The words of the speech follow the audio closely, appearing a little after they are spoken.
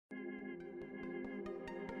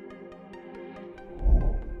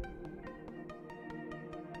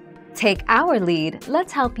Take our lead,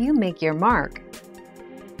 let's help you make your mark.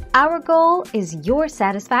 Our goal is your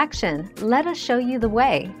satisfaction. Let us show you the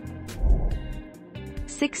way.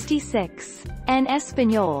 66. En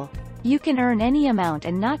español. You can earn any amount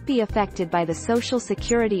and not be affected by the Social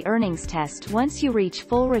Security earnings test once you reach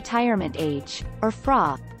full retirement age, or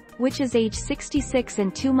FRA, which is age 66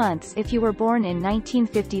 and 2 months if you were born in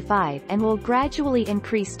 1955 and will gradually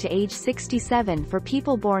increase to age 67 for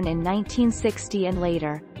people born in 1960 and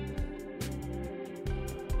later.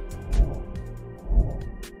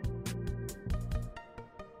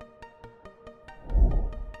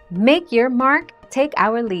 Make your mark, take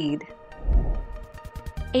our lead.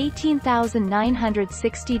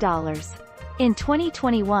 $18,960. In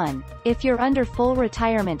 2021, if you're under full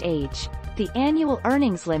retirement age, the annual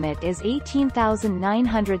earnings limit is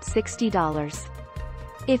 $18,960.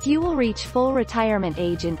 If you will reach full retirement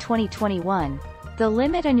age in 2021, the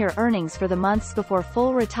limit on your earnings for the months before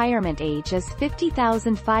full retirement age is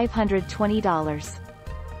 $50,520.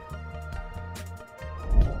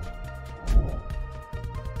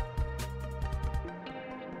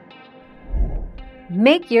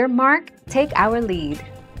 Make your mark, take our lead.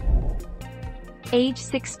 Age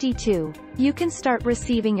 62. You can start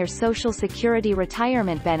receiving your Social Security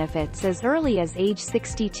retirement benefits as early as age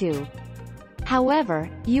 62. However,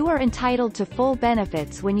 you are entitled to full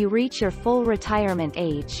benefits when you reach your full retirement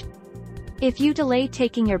age. If you delay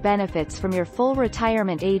taking your benefits from your full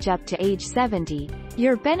retirement age up to age 70,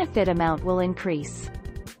 your benefit amount will increase.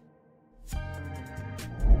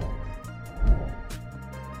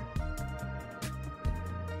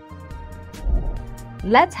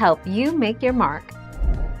 Let's help you make your mark.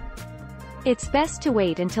 It's best to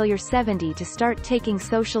wait until you're 70 to start taking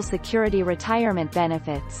Social Security retirement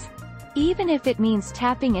benefits, even if it means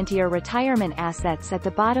tapping into your retirement assets at the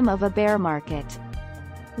bottom of a bear market.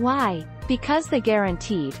 Why? Because the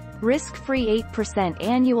guaranteed, risk-free 8%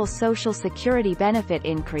 annual Social Security benefit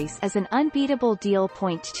increase is an unbeatable deal.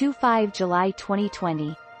 25 July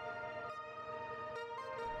 2020.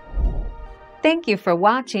 Thank you for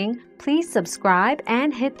watching. Please subscribe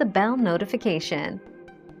and hit the bell notification.